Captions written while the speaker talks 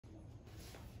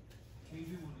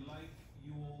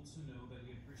you all to know that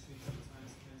he appreciates the time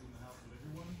spent in the house with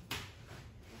everyone.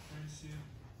 The friendship,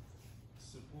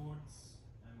 support,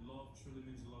 and love truly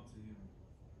means a lot to him.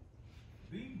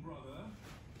 Big Brother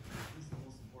is the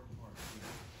most important part.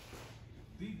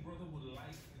 Big Brother would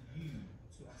like you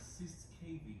to assist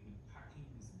Kayvee in packing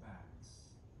his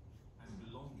bags and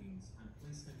belongings and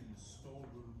place them in the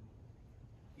storeroom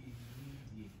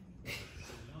immediately.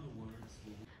 So in other words,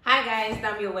 hi guys,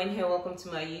 Namio Wen here. Welcome to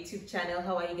my YouTube channel.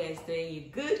 How are you guys doing? You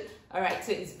good? Alright,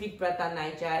 so it's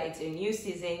Bbnaija. It's a new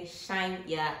season. Shine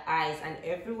your eyes, and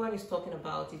everyone is talking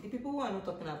about it. The people who are not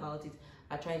talking about it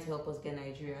are trying to help us get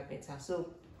Nigeria better.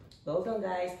 So well done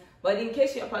guys. But in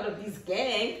case you're part of this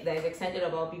gang that is excited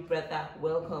about Big Brother,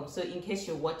 welcome. So in case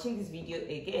you're watching this video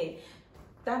again,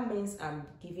 that means I'm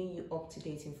giving you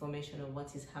up-to-date information on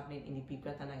what is happening in the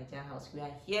Bbnaija house. We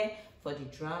are here for the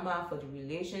drama, for the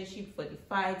relationship, for the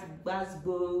fights,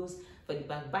 basketballs, for the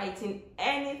backbiting,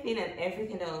 anything and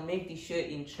everything that will make the show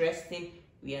interesting.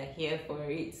 We are here for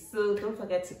it. So don't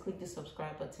forget to click the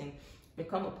subscribe button.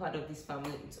 Become a part of this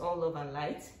family. It's all love and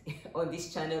light on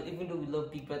this channel, even though we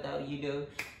love Big Brother, you know.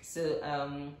 So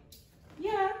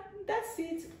yeah, that's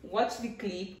it. Watch the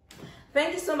clip.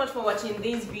 Thank you so much for watching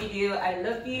this video. I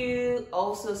love you.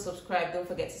 Also subscribe. Don't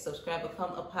forget to subscribe.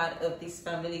 Become a part of this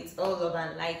family. It's all love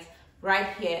and light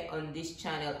right here on this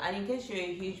channel. And in case you're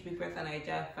a huge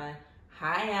Bbnaija fan,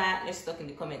 hiya, let's talk in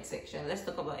the comment section. Let's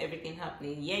talk about everything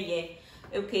happening. Yeah.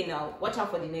 Okay, now watch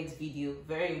out for the next video.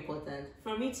 Very important.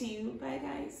 From me to you. Bye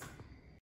guys.